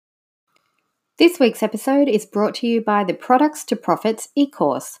This week's episode is brought to you by the Products to Profits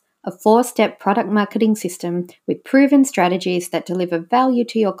e-course, a 4-step product marketing system with proven strategies that deliver value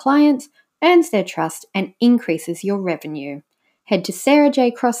to your clients, earns their trust, and increases your revenue. Head to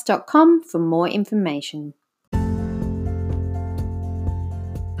sarahjcross.com for more information.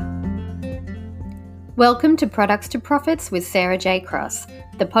 Welcome to Products to Profits with Sarah J. Cross,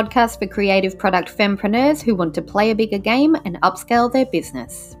 the podcast for creative product fempreneurs who want to play a bigger game and upscale their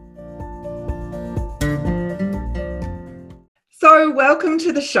business. So welcome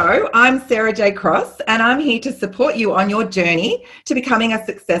to the show. I'm Sarah J. Cross and I'm here to support you on your journey to becoming a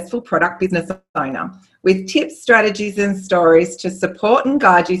successful product business owner with tips, strategies and stories to support and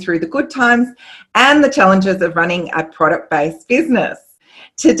guide you through the good times and the challenges of running a product-based business.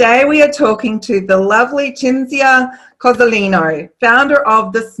 Today we are talking to the lovely Cinzia Cozzolino, founder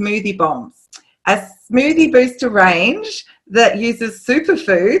of the Smoothie Bombs, a smoothie booster range that uses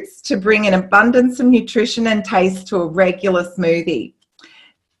superfoods to bring an abundance of nutrition and taste to a regular smoothie.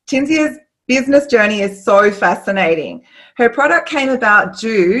 Cinzia's business journey is so fascinating. Her product came about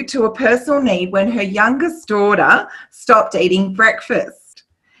due to a personal need when her youngest daughter stopped eating breakfast,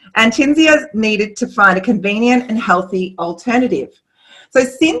 and Cinzia needed to find a convenient and healthy alternative. So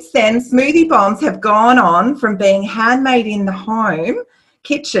since then, Smoothie Bombs have gone on from being handmade in the home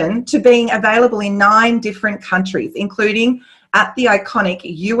kitchen to being available in 9 different countries, including at the iconic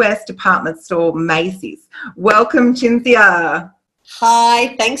US department store Macy's. Welcome, Cinzia.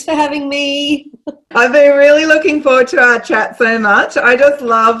 Hi, thanks for having me. I've been really looking forward to our chat so much. I just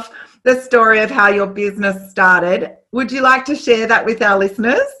love the story of how your business started. Would you like to share that with our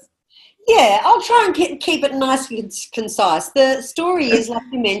listeners? Yeah, I'll try and keep it nice and concise. The story is, like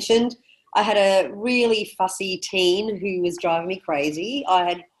you mentioned, I had a really fussy teen who was driving me crazy. I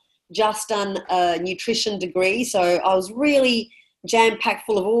had just done a nutrition degree, so I was really jam-packed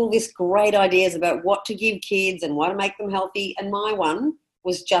full of all these great ideas about what to give kids and why to make them healthy, and my one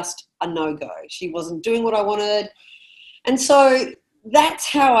was just a no-go. She wasn't doing what I wanted. And so that's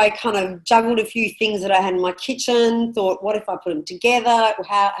how I kind of juggled a few things that I had in my kitchen, thought, what if I put them together?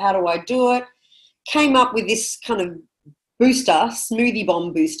 How do I do it? Came up with this kind of booster, Smoothie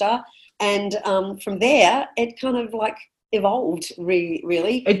Bomb booster. And from there, it kind of like evolved,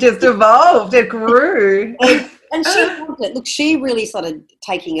 really. It just evolved. It grew. And she loved it. Look, she really started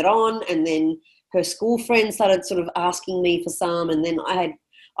taking it on, and then her school friends started sort of asking me for some. And then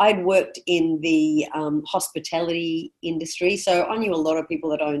I'd worked in the hospitality industry, so I knew a lot of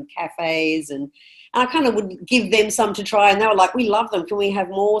people that owned cafes, and I kind of would give them some to try, and they were like, "We love them. Can we have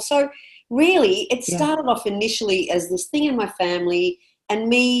more?" So really, it started off initially as this thing in my family, and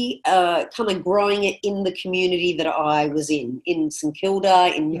me kind of growing it in the community that I was in St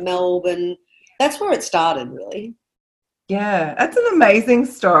Kilda, in Melbourne. That's where it started, really. Yeah, that's an amazing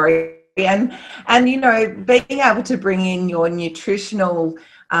story. And you know, being able to bring in your nutritional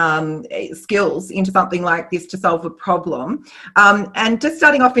skills into something like this to solve a problem, and just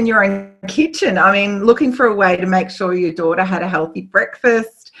starting off in your own kitchen, I mean, looking for a way to make sure your daughter had a healthy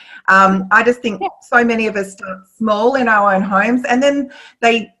breakfast. I just think so many of us start small in our own homes, and then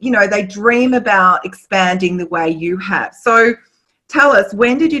they dream about expanding the way you have. So tell us,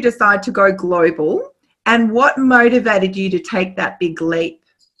 when did you decide to go global, and what motivated you to take that big leap?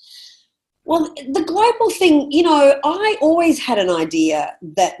 Well, the global thing, I always had an idea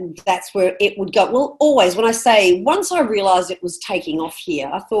that that's where it would go. Well, always, when I say, once I realised it was taking off here,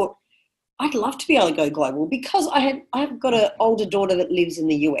 I thought, I'd love to be able to go global, because I've got an older daughter that lives in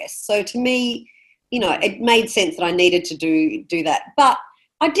the US. So to me, it made sense that I needed to do that. But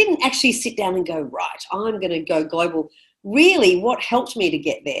I didn't actually sit down and go, right, I'm going to go global. Really, what helped me to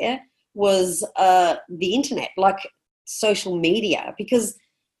get there was the internet, like social media, because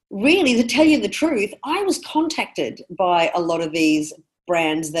really, to tell you the truth, I was contacted by a lot of these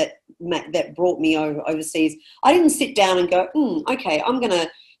brands that brought me overseas. I didn't sit down and go, okay, I'm going to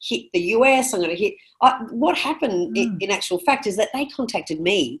hit the US, I'm going to hit... what happened in actual fact is that they contacted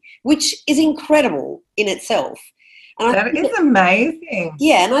me, which is incredible in itself. And that is amazing.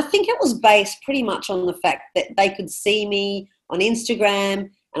 Yeah, and I think it was based pretty much on the fact that they could see me on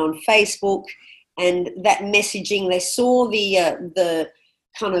Instagram and on Facebook, and that messaging, they saw the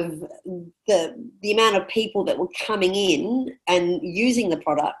kind of the amount of people that were coming in and using the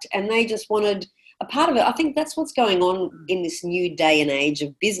product, and they just wanted a part of it. I think that's what's going on in this new day and age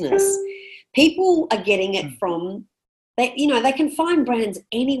of business. People are getting it from, they can find brands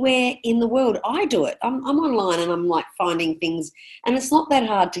anywhere in the world. I do it. I'm online and I'm like finding things, and it's not that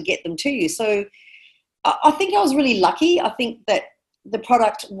hard to get them to you. So I think I was really lucky. I think that the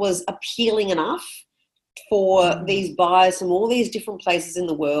product was appealing enough for these buyers from all these different places in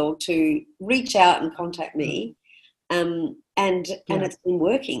the world to reach out and contact me, and it's been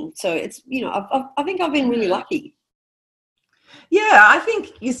working. So it's, you know, I think I've been really lucky. Yeah, I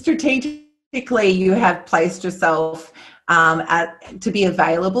think you strategically you have placed yourself to be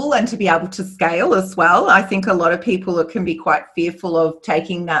available and to be able to scale as well. I think a lot of people can be quite fearful of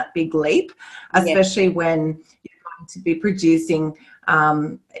taking that big leap, especially when you're going to be producing,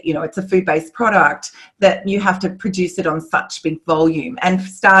 you know, it's a food-based product that you have to produce it on such big volume. And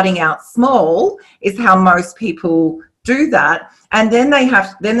starting out small is how most people do that. And then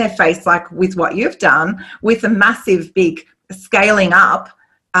they're faced, like with what you've done, with a massive big scaling up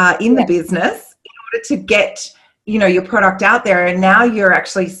in the business in order to get, you know, your product out there. And now you're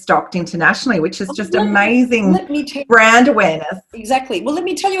actually stocked internationally, which is just amazing brand awareness. Exactly. Well, let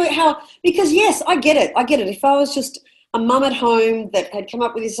me tell you how, because yes, I get it. If I was just a mum at home that had come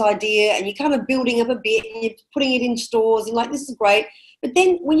up with this idea and you're kind of building up a bit and you're putting it in stores and like, this is great. But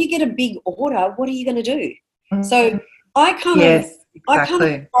then when you get a big order, what are you going to do? So I kind of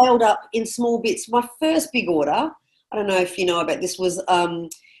scaled up in small bits. My first big order, I don't know if you know about this, was I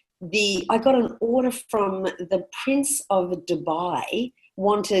got an order from the Prince of Dubai,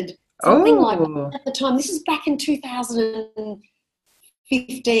 wanted something like, at the time, this is back in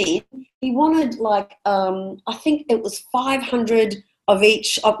 2015, he wanted like, I think it was 500 of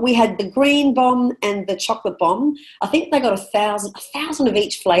each. We had the green bomb and the chocolate bomb. I think they got 1,000 of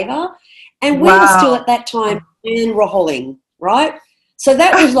each flavour. And we were still at that time in Raholing, right? So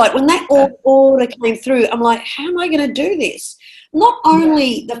that was like, when that order came through, I'm like, how am I going to do this? Not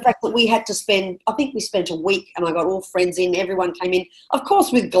only the fact that we had to spend, I think we spent a week and I got all friends in, everyone came in, of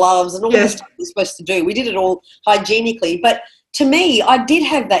course with gloves and all the stuff we're supposed to do. We did it all hygienically. But to me, I did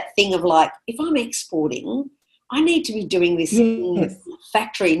have that thing of like, if I'm exporting, I need to be doing this in the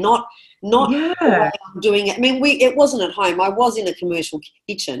factory, not the way I'm doing it. I mean, it wasn't at home. I was in a commercial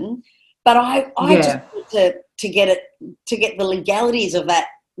kitchen, but I just wanted to get the legalities of that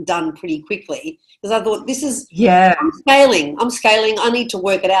done pretty quickly, because I thought, this is, I'm scaling, I need to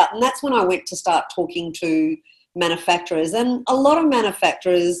work it out. And that's when I went to start talking to manufacturers, and a lot of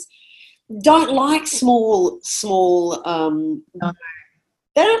manufacturers don't like small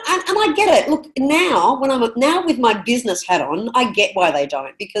they don't, and I get it. Look, now with my business hat on, I get why they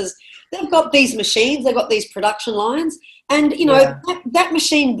don't, because they've got these machines, they've got these production lines, and you know that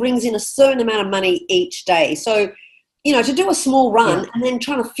machine brings in a certain amount of money each day. So, you know, to do a small run and then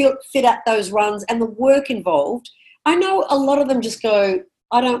trying to fit out those runs and the work involved, I know a lot of them just go,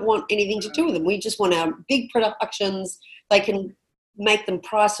 I don't want anything to do with them. We just want our big productions. They can make them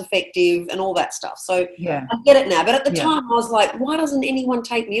price effective and all that stuff. So I get it now. But at the time I was like, why doesn't anyone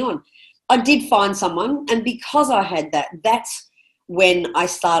take me on? I did find someone, and because I had that, that's when I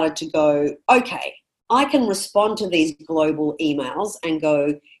started to go, okay, I can respond to these global emails and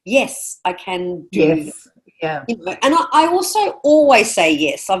go, yes, I can do this. Yeah. You know, and I also always say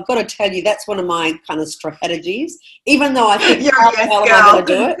yes. I've got to tell you, that's one of my kind of strategies. Even though I think, how the hell am I going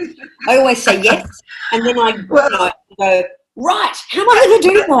to do it? I always say yes. And then I go, right, how am I going to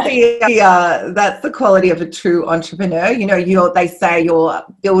do that? That's the quality of a true entrepreneur. You know, they say you're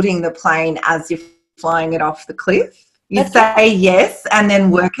building the plane as you're flying it off the cliff. You say yes and then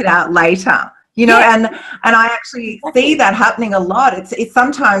work it out later. You know, and I actually see that happening a lot. It's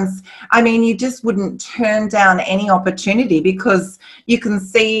sometimes, I mean, you just wouldn't turn down any opportunity because you can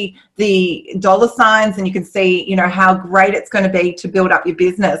see the dollar signs and you can see, you know, how great it's going to be to build up your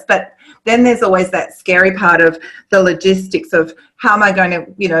business. But then there's always that scary part of the logistics of how am I going to,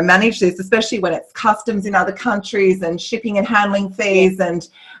 you know, manage this, especially when it's customs in other countries and shipping and handling fees and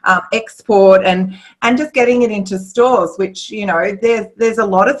export and just getting it into stores, which, you know, there's a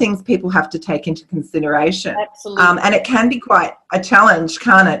lot of things people have to take into consideration. Absolutely. And it can be quite a challenge,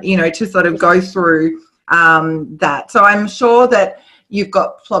 can't it, you know, to sort of go through that. So I'm sure that you've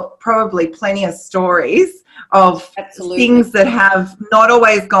got probably plenty of stories of things that have not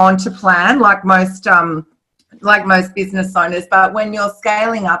always gone to plan, like most business owners. But when you're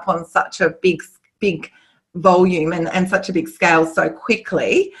scaling up on such a big volume and such a big scale so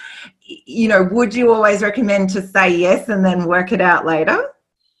quickly, you know, would you always recommend to say yes and then work it out later?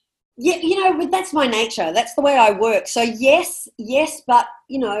 Yeah, you know, that's my nature. That's the way I work. So yes, but,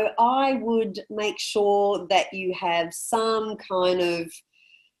 you know, I would make sure that you have some kind of,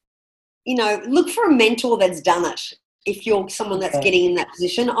 you know, look for a mentor that's done it. If you're someone that's getting in that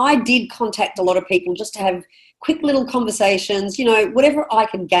position, I did contact a lot of people just to have quick little conversations, you know, whatever I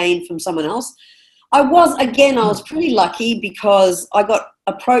could gain from someone else. I was pretty lucky because I got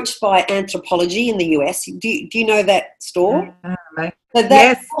approached by Anthropologie in the US. Do you know that store? So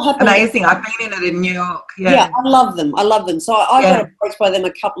yes, amazing. I've been in it in New York. Yeah, I love them. So I got approached by them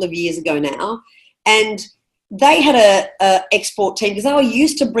a couple of years ago now, and they had a export team because they were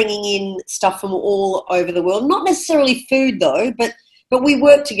used to bringing in stuff from all over the world. Not necessarily food though, but we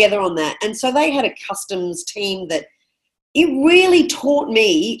worked together on that. And so they had a customs team that it really taught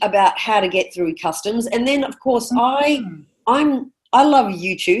me about how to get through customs. And then, of course, I love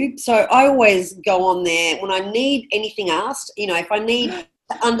YouTube, so I always go on there when I need anything asked. You know, if I need to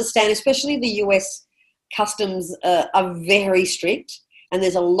understand, especially the US customs are very strict, and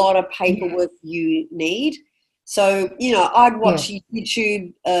there's a lot of paperwork you need. So, you know, I'd watch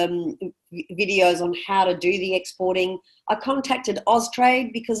YouTube videos on how to do the exporting. I contacted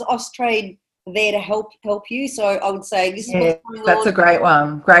Austrade because Austrade there to help you. So I would say this is what's going on. That's a great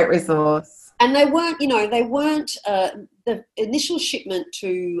one. Great resource. And they weren't the initial shipment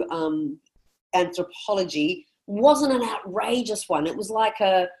to Anthropologie wasn't an outrageous one. It was like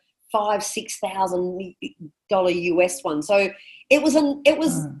a $5,000-6,000 US one. So it was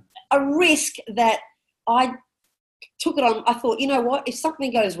a risk that I took it on. I thought, you know what, if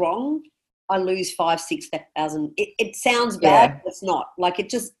something goes wrong, I lose 5,000-6,000. It sounds bad, but it's not. Like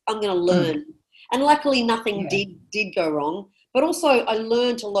I'm going to learn. And luckily nothing did go wrong. But also I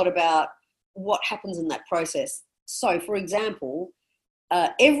learned a lot about what happens in that process. So, for example,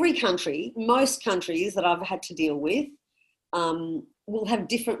 most countries that I've had to deal with will have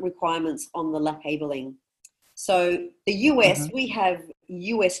different requirements on the labelling. So the US, we have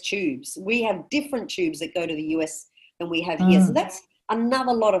US tubes. We have different tubes that go to the US than we have here. So that's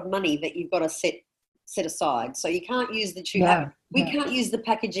another lot of money that you've got to set aside. So you can't use the tube. We can't use the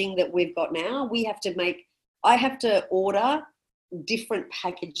packaging that we've got now. I have to order different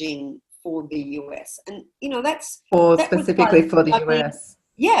packaging for the US. And, you know, specifically for the US.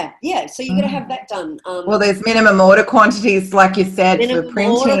 Yeah. So you've got to have that done. Well, there's minimum order quantities, like you said, for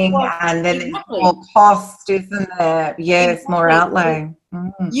printing, and then there's more cost, isn't there? Yes, more outlay.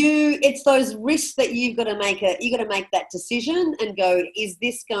 It's those risks that you've got to make. You got to make that decision and go, is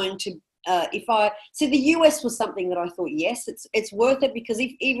this going to? The US was something that I thought, yes, it's worth it, because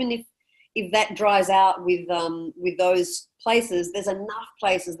even if that dries out with those places, there's enough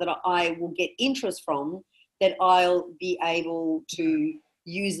places that I will get interest from that I'll be able to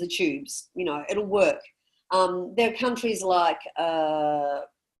use the tubes. You know, it'll work. There are countries like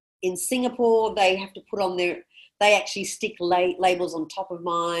in Singapore, they have to put on they actually stick labels on top of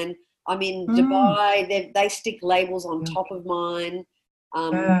mine. I'm in Dubai, they stick labels on top of mine.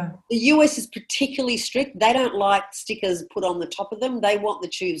 The US is particularly strict. They don't like stickers put on the top of them. They want the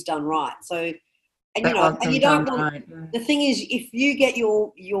tubes done right. So, and you know, and you don't want. The thing is, if you get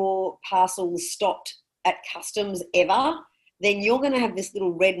your parcels stopped at customs ever, then you're going to have this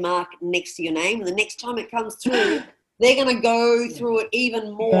little red mark next to your name, and the next time it comes through, they're going to go through it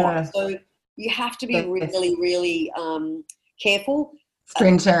even more. So you have to be really, really careful.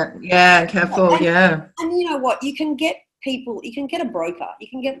 Stringent, careful, And you know what? You can get a broker. You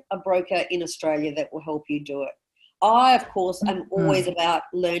can get a broker in Australia that will help you do it. I, of course, am always about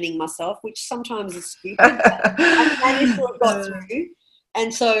learning myself, which sometimes is stupid. But I managed to have got through.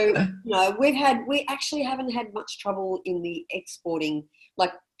 And so, you know, we actually haven't had much trouble in the exporting,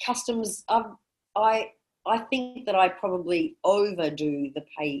 like customs. I think that I probably overdo the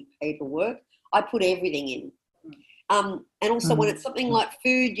paperwork. I put everything in. And also when it's something like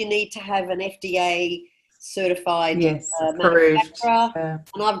food, you need to have an FDA certified manufacturer,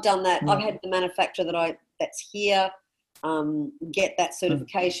 and I've done that. I've had the manufacturer that's here get that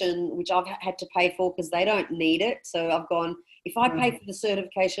certification, which I've had to pay for because they don't need it. So I've gone, if I pay for the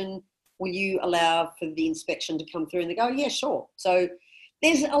certification, will you allow for the inspection to come through? And they go, yeah, sure. So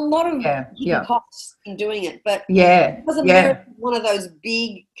there's a lot of costs in doing it, but because America is one of those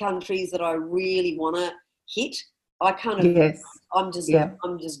big countries that I really want to hit, I kind of I'm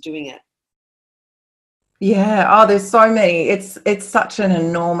just doing it. Yeah. Oh, there's so many. It's such an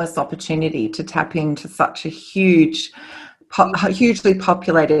enormous opportunity to tap into such a hugely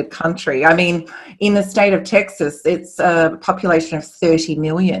populated country. I mean, in the state of Texas, it's a population of 30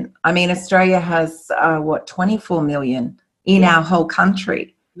 million. I mean, Australia has 24 million in our whole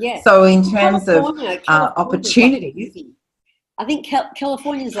country. Yeah. So in terms of opportunities, I think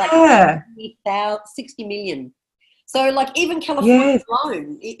California is like 60 million. So, like, even California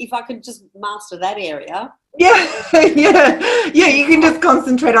alone, if I could just master that area. You can just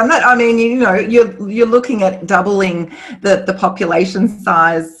concentrate on that. I mean, you know, you're looking at doubling the population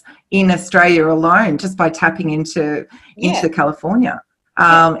size in Australia alone just by tapping into California.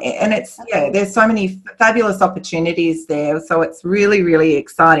 And it's, there's so many fabulous opportunities there. So it's really, really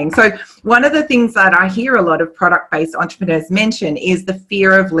exciting. So one of the things that I hear a lot of product-based entrepreneurs mention is the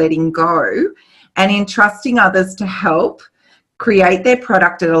fear of letting go and entrusting others to help create their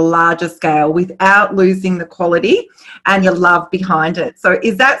product at a larger scale without losing the quality and the love behind it. So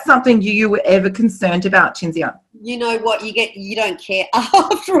is that something you were ever concerned about, Cinzia? You know what, you don't care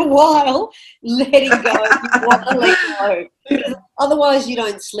after a while letting go. You want to let go, because otherwise you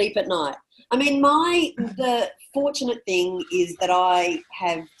don't sleep at night. I mean, the fortunate thing is that I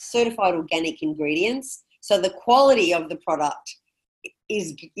have certified organic ingredients, so the quality of the product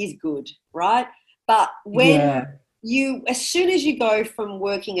is good, right? But when as soon as you go from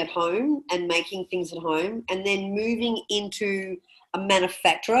working at home and making things at home and then moving into a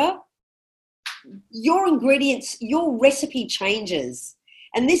manufacturer, your ingredients, your recipe changes.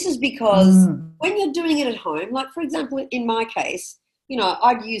 And this is because when you're doing it at home, like for example, in my case, you know,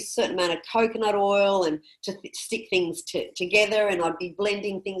 I'd use a certain amount of coconut oil and to stick things together, and I'd be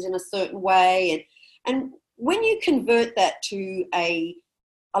blending things in a certain way. And when you convert that to a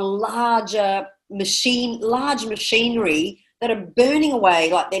larger large machinery that are burning away,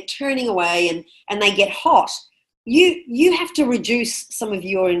 like they're turning away and they get hot, you have to reduce some of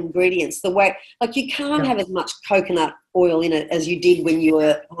your ingredients. The way, like, you can't have as much coconut oil in it as you did when you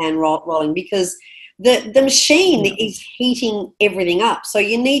were hand rolling, because the machine is heating everything up. So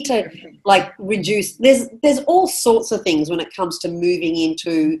you need to like reduce. There's all sorts of things when it comes to moving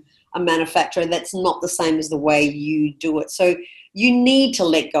into a manufacturer that's not the same as the way you do it. So you need to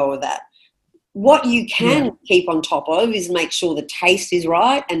let go of that. What you can keep on top of is make sure the taste is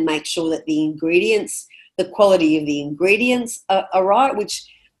right and make sure that the ingredients, the quality of the ingredients are right, which,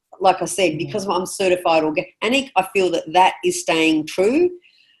 like I said, because I'm certified organic, I feel that is staying true.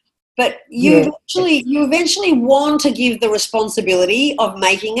 But you eventually want to give the responsibility of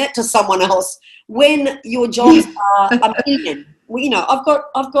making it to someone else when your jobs are a million. Well, you know,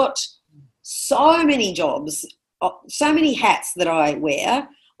 I've got so many jobs, so many hats that I wear.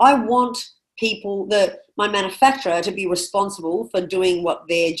 I want people, my manufacturer, to be responsible for doing what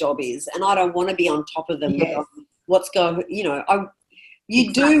their job is, and I don't want to be on top of them. What's going, you know,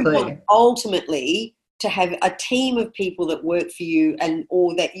 you do want ultimately to have a team of people that work for you,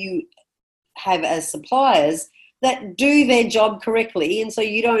 or that you have as suppliers that do their job correctly, and so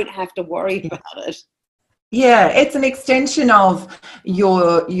you don't have to worry about it. Yeah, it's an extension of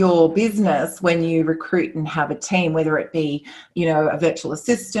your business when you recruit and have a team, whether it be, you know, a virtual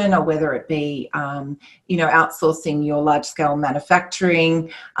assistant, or whether it be, you know, outsourcing your large-scale manufacturing,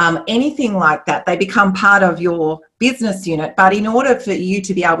 anything like that. They become part of your business unit. But in order for you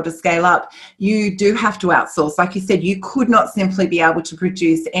to be able to scale up, you do have to outsource. Like you said, you could not simply be able to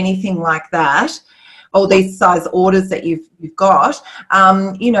produce anything like that, all these size orders that you've got,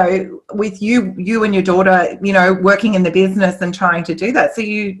 you know, with you and your daughter, you know, working in the business and trying to do that. So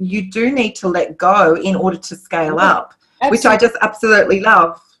you do need to let go in order to scale up, which I just absolutely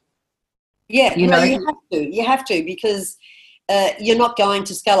love. Yeah, you know, you have to, because you're not going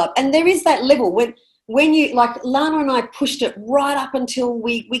to scale up. And there is that level when you, like Lana and I pushed it right up until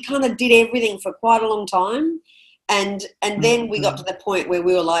we kind of did everything for quite a long time. And then we got to the point where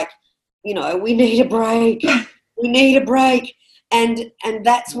we were like, you know, we need a break. We need a break. And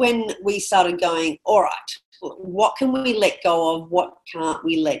that's when we started going, all right, what can we let go of? What can't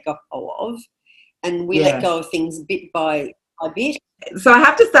we let go of? And we let go of things bit by bit. So I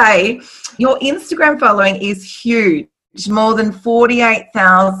have to say, your Instagram following is huge. More than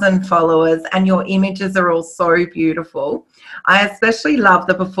 48,000 followers, and your images are all so beautiful. I especially love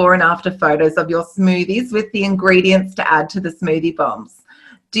the before and after photos of your smoothies with the ingredients to add to the smoothie bombs.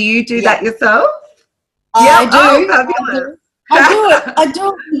 Do you do that yourself? I do. Oh, fabulous. I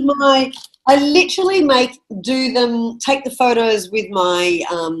do it. I literally take the photos with my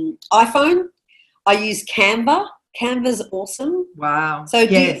iPhone. I use Canva. Canva's awesome. Wow. So have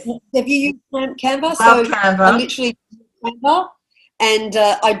you used Canva? Love Canva. I literally use Canva, and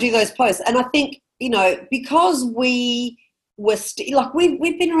I do those posts. And I think, you know, because we were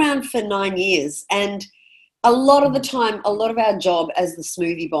we've been around for 9 years, and a lot of the time, a lot of our job as the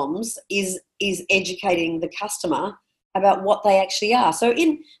Smoothie Bombs is educating the customer about what they actually are. So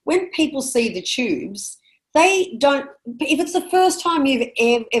when people see the tubes, they don't, if it's the first time you've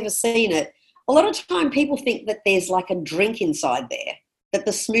ever seen it, a lot of time people think that there's like a drink inside there, that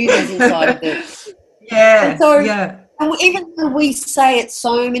the smoothie's inside of the... And even though we say it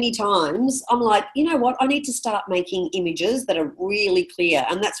so many times, I'm like, you know what, I need to start making images that are really clear.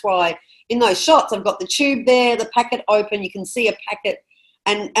 And that's why in those shots, I've got the tube there, the packet open, you can see a packet,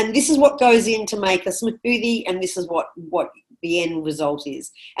 and this is what goes in to make a smoothie, and this is what the end result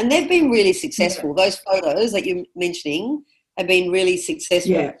is. And they've been really successful. Those photos that you're mentioning have been really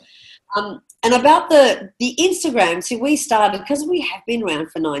successful. Yeah. And about the Instagram, see, we started, because we have been around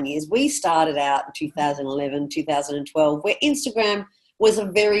for 9 years, we started out in 2011, 2012, where Instagram was a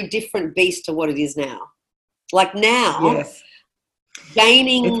very different beast to what it is now. Like now, Yes.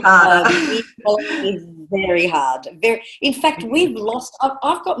 gaining is very hard. In fact, we've lost.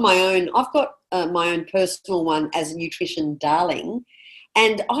 I've got my own personal one as Nutrition Darling,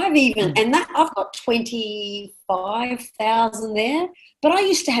 and I've got 25,000 there, but I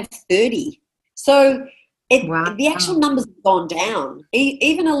used to have 30. So the actual numbers have gone down,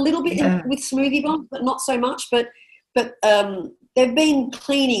 even a little bit with Smoothie Bombs, but not so much. But they've been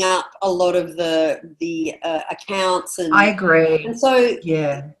cleaning up a lot of the accounts, and I agree. And so I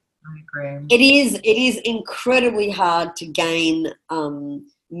agree. It is incredibly hard to gain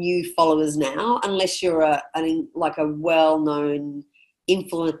new followers now, unless you're a well-known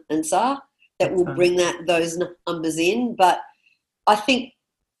influencer that will bring those numbers in. But I think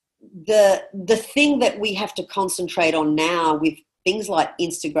the thing that we have to concentrate on now with things like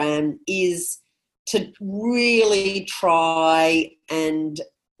Instagram is to really try and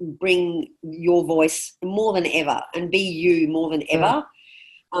bring your voice more than ever and be you more than ever.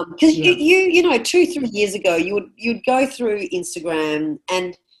 Because you know, 2-3 years ago, you'd go through Instagram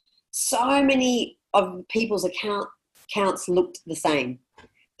and so many of people's accounts looked the same.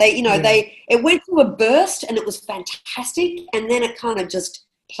 It went through a burst and it was fantastic, and then it kind of just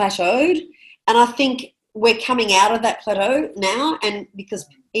plateaued. And I think we're coming out of that plateau now, and because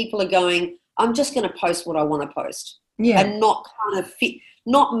people are going, I'm just going to post what I want to post, and not kind of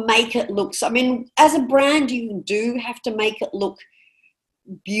not make it look. I mean, as a brand, you do have to make it look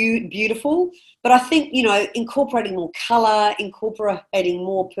beautiful, but I think, you know, incorporating more color, incorporating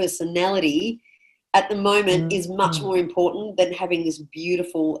more personality at the moment is much more important than having this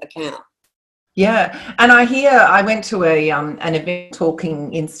beautiful account. Yeah, and I went to an event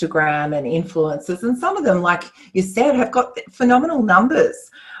talking Instagram and influencers, and some of them, like you said, have got phenomenal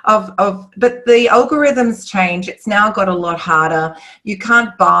numbers but the algorithms change. It's now got a lot harder. You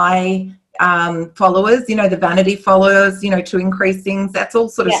can't buy followers, you know, the vanity followers, you know, to increase things. That's all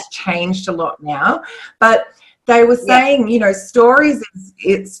sort of changed a lot now. But they were saying, you know, stories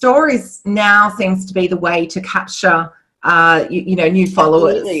now seems to be the way to capture, you know, new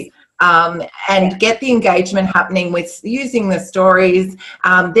followers. Absolutely. And get the engagement happening with using the stories.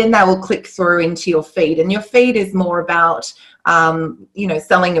 Then they will click through into your feed, and your feed is more about, you know,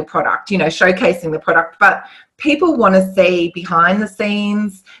 selling your product, you know, showcasing the product. But people want to see behind the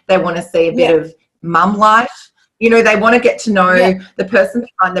scenes. They want to see a bit of mum life. You know, they want to get to know the person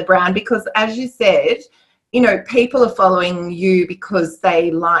behind the brand, because, as you said, you know, people are following you because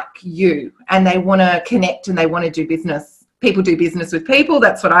they like you and they want to connect and they want to do business. People do business with people.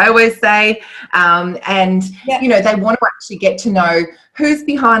 That's what I always say. And, you know, they want to actually get to know who's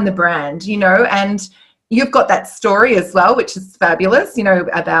behind the brand, you know, and you've got that story as well, which is fabulous, you know,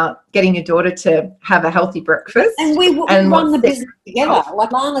 about getting your daughter to have a healthy breakfast. And we run the business together.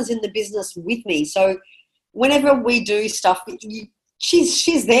 Like, Lana's in the business with me. So whenever we do stuff,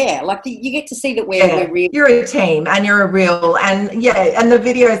 she's there. Like, you get to see that we're real. You're a team and you're a real, and the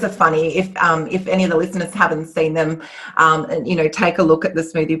videos are funny. If any of the listeners haven't seen them, you know, take a look at the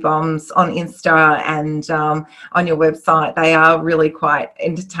Smoothie Bombs on Insta and on your website. They are really quite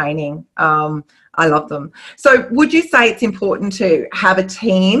entertaining. I love them. So would you say it's important to have a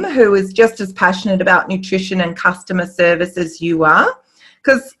team who is just as passionate about nutrition and customer service as you are?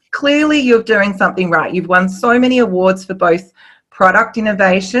 Because clearly you're doing something right. You've won so many awards for both product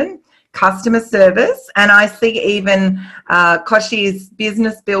innovation, customer service, and I see even Koshi's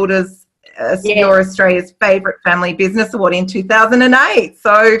Business Builders, you're Australia's favourite family business award in 2008.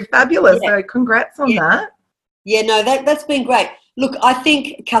 So fabulous. So congrats on that. Yeah, no, that's been great. Look, I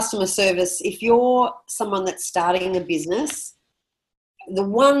think customer service, if you're someone that's starting a business, the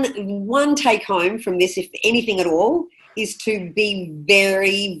one take home from this, if anything at all, is to be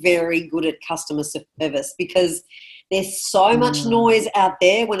very, very good at customer service, because there's so much noise out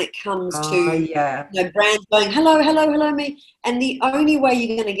there when it comes to you know, brands going, hello, me. And the only way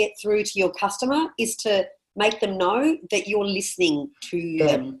you're going to get through to your customer is to make them know that you're listening to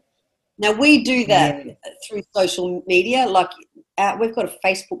them. Now, we do that through social media. Like, we've got a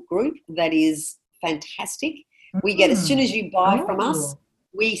Facebook group that is fantastic. We get, as soon as you buy from us,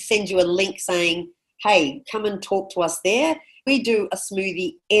 we send you a link saying, hey, come and talk to us there. We do a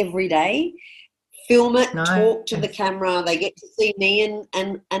smoothie every day film it, Nice. talk to the camera. They get to see me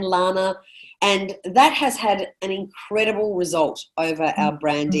and Lana. And that has had an incredible result over our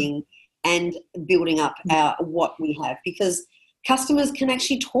branding and building up what we have, because customers can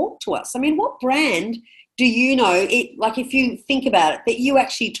actually talk to us. I mean, what brand do you know, like if you think about it, that you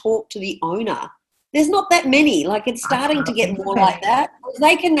actually talk to the owner? There's not that many. Like, it's starting to get more like that.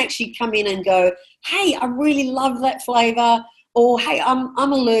 They can actually come in and go, hey, I really love that flavour. Or, hey, I'm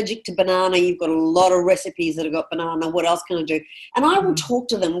allergic to banana. You've got a lot of recipes that have got banana. What else can I do? And I will talk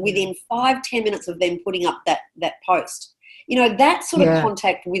to them within 5-10 minutes of them putting up that post. You know, that sort of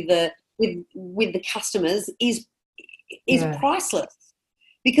contact with the customers is priceless,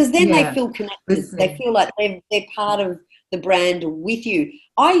 because then they feel connected. They feel like they're part of the brand with you.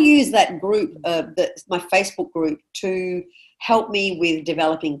 I use that group, my Facebook group, to help me with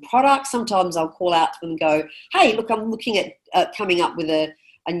developing products. Sometimes I'll call out to them and go, hey, look, I'm looking at coming up with a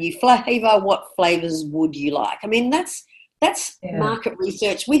new flavour. What flavours would you like? I mean, that's market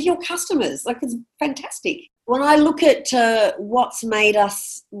research with your customers. Like, it's fantastic. When I look at what's made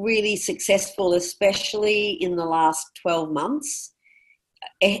us really successful, especially in the last 12 months,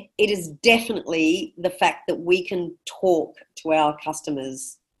 it is definitely the fact that we can talk to our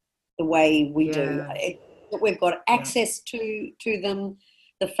customers the way we do. That we've got access to them,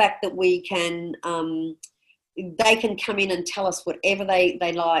 the fact that we can, they can come in and tell us whatever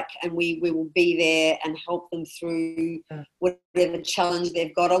they like, and we will be there and help them through whatever challenge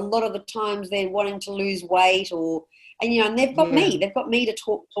they've got. A lot of the times they're wanting to lose weight, and they've got me to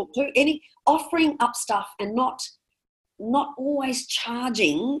talk to, offering up stuff and not always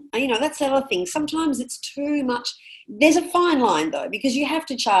charging. That's the other thing. Sometimes it's too much. There's a fine line though, because you have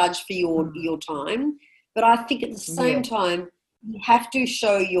to charge for your time. But I think at the same time, you have to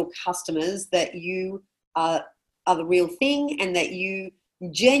show your customers that you are the real thing, and that you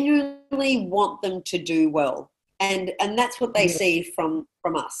genuinely want them to do well. And that's what they see from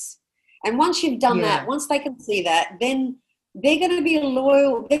us. And once you've done that, once they can see that, then they're going to be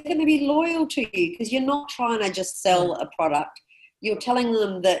loyal. They're going to be loyal to you, because you're not trying to just sell a product. You're telling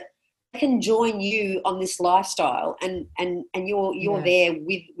them that they can join you on this lifestyle, and you're there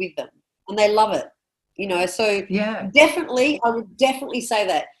with them, and they love it. So definitely, I would definitely say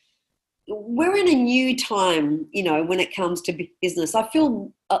that we're in a new time, when it comes to business. I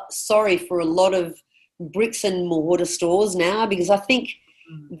feel sorry for a lot of bricks and mortar stores now, because I think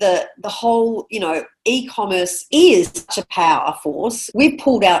the whole, e-commerce is such a power force. We've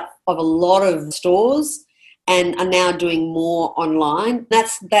pulled out of a lot of stores and are now doing more online.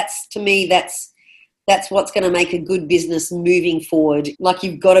 That's to me, that's what's going to make a good business moving forward. Like,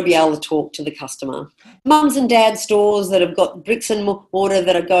 you've got to be able to talk to the customer. Mums and dad stores that have got bricks and mortar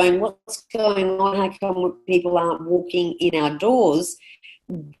that are going, what's going on? How come people aren't walking in our doors?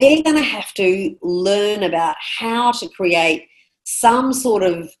 They're going to have to learn about how to create some sort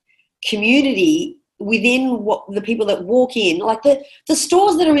of community within what the people that walk in. Like the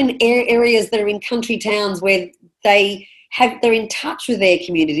stores that are in areas that are in country towns where they're in touch with their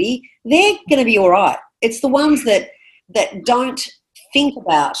community, they're going to be all right. It's the ones that don't think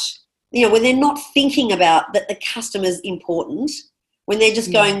about, when they're not thinking about that the customer's important, when they're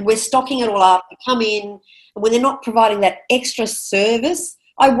just going, we're stocking it all up, come in, and when they're not providing that extra service,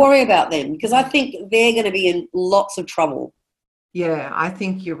 I worry about them, because I think they're going to be in lots of trouble. Yeah, I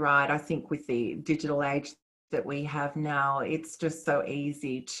think you're right. I think with the digital age that we have now, it's just so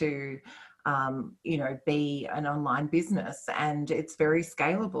easy to be an online business, and it's very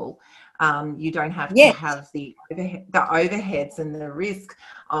scalable. You don't have to have the overheads and the risk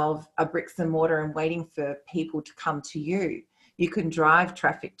of a bricks and mortar and waiting for people to come to you. You can drive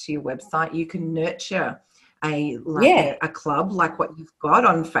traffic to your website. You can nurture a club like what you've got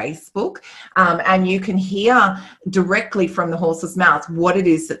on Facebook, and you can hear directly from the horse's mouth what it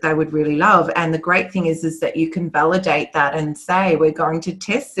is that they would really love. And the great thing is that you can validate that and say, we're going to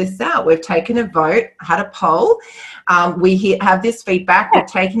test this out. We've taken a vote, had a poll, we have this feedback, we're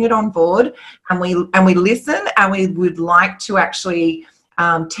taking it on board, and we listen, and we would like to actually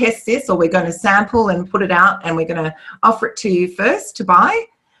test this, or we're going to sample and put it out, and we're going to offer it to you first to buy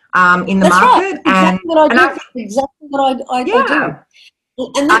in the market. Right. Exactly what I do.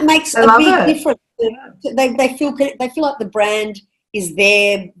 And that makes a big difference. They feel like the brand is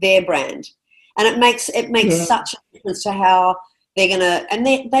their brand, and it makes such a difference to how they're gonna, and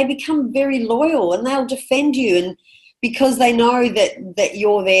they become very loyal, and they'll defend you, and because they know that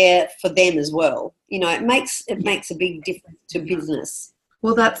you're there for them as well. It makes a big difference to business.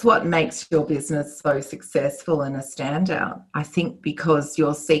 Well, that's what makes your business so successful and a standout, I think, because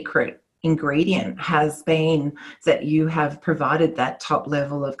your secret ingredient has been that you have provided that top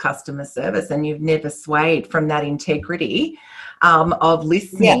level of customer service, and you've never swayed from that integrity of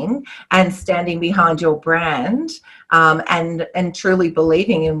listening and standing behind your brand, and truly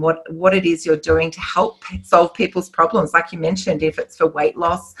believing in what it is you're doing to help solve people's problems. Like you mentioned, if it's for weight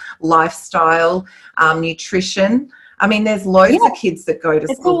loss, lifestyle, nutrition. I mean, there's loads of kids that go to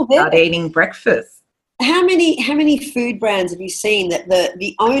school without eating breakfast. How many food brands have you seen that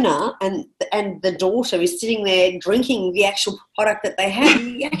the owner and the daughter is sitting there drinking the actual product that they have?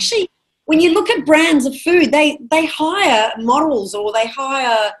 You actually, when you look at brands of food, they hire models or they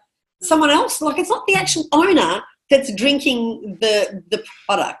hire someone else. Like, it's not the actual owner that's drinking the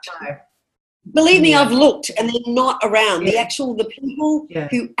product. No. Believe me, I've looked and they're not around. The people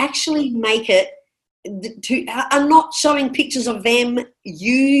who actually make it are not showing pictures of them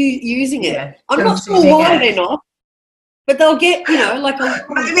using it. I'm not sure why they're not, but they'll get, like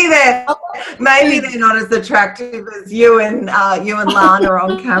maybe they're not as attractive as you and Lana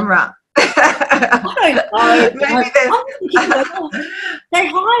on camera. I don't know. They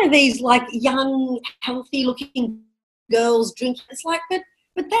hire these like young, healthy looking girls drinking. It's like, but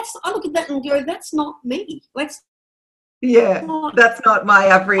I look at that and go, that's not me. That's not my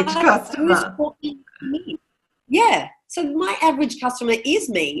average customer. Yeah, so my average customer is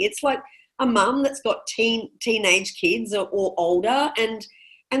me. It's like a mum that's got teenage kids or older, and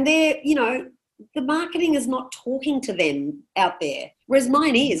they're, the marketing is not talking to them out there, whereas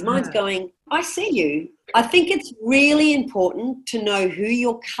mine is. Mine's going, I see you. I think it's really important to know who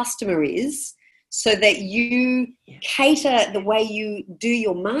your customer is so that you cater the way you do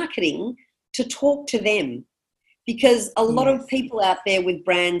your marketing to talk to them, because a lot of people out there with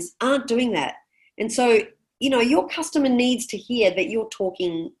brands aren't doing that. And so, your customer needs to hear that you're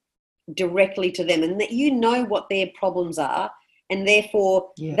talking directly to them and that you know what their problems are, and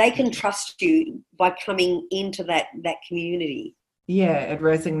therefore they can trust you by coming into that community. Yeah, it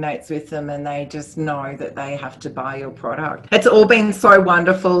resonates with them and they just know that they have to buy your product. It's all been so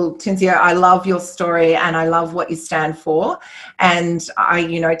wonderful, Cinzia. I love your story and I love what you stand for. And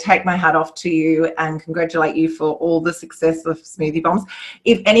I, take my hat off to you and congratulate you for all the success of Smoothie Bombs.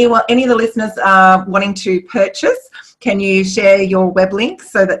 If any of the listeners are wanting to purchase, can you share your web link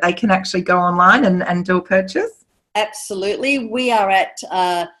so that they can actually go online and do a purchase? Absolutely. We are at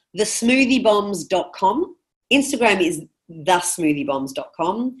thesmoothiebombs.com. Instagram is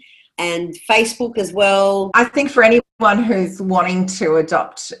thesmoothiebombs.com, and Facebook as well. I think for anyone who's wanting to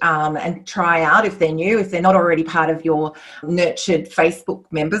adopt and try out, if they're new, if they're not already part of your nurtured Facebook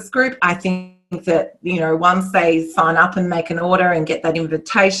members group, I think that, once they sign up and make an order and get that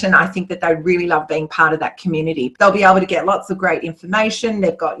invitation, I think that they really love being part of that community. They'll be able to get lots of great information.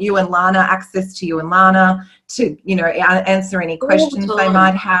 They've got you and Lana, access to you and Lana to, answer any questions they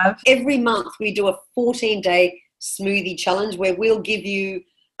might have. Every month we do a 14-day smoothie challenge where we'll give you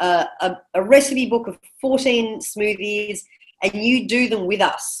a recipe book of 14 smoothies and you do them with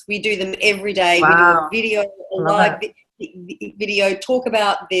us. We do them every day. Wow. We do a video, a live video, talk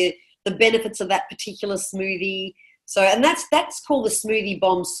about the benefits of that particular smoothie. So, and that's called the Smoothie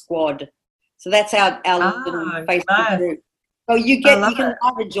Bomb Squad. So that's our little Facebook group. So you can either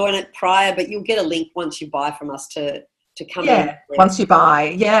join it prior, but you'll get a link once you buy from us to come in. Yeah, once you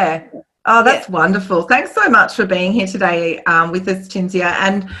buy, Oh, that's wonderful. Thanks so much for being here today with us, Cinzia.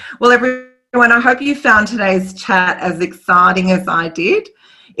 And, well, everyone, I hope you found today's chat as exciting as I did.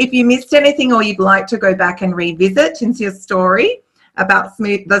 If you missed anything or you'd like to go back and revisit Cinzia's story about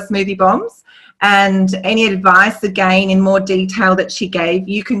the Smoothie Bombs and any advice, again, in more detail that she gave,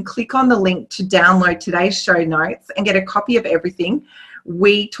 you can click on the link to download today's show notes and get a copy of everything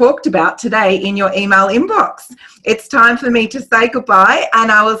we talked about today in your email inbox. It's time for me to say goodbye,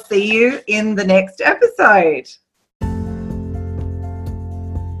 and I will see you in the next episode.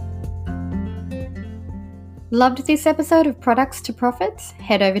 Loved this episode of Products to Profits?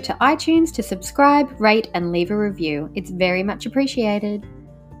 Head over to iTunes to subscribe, rate, and leave a review. It's very much appreciated.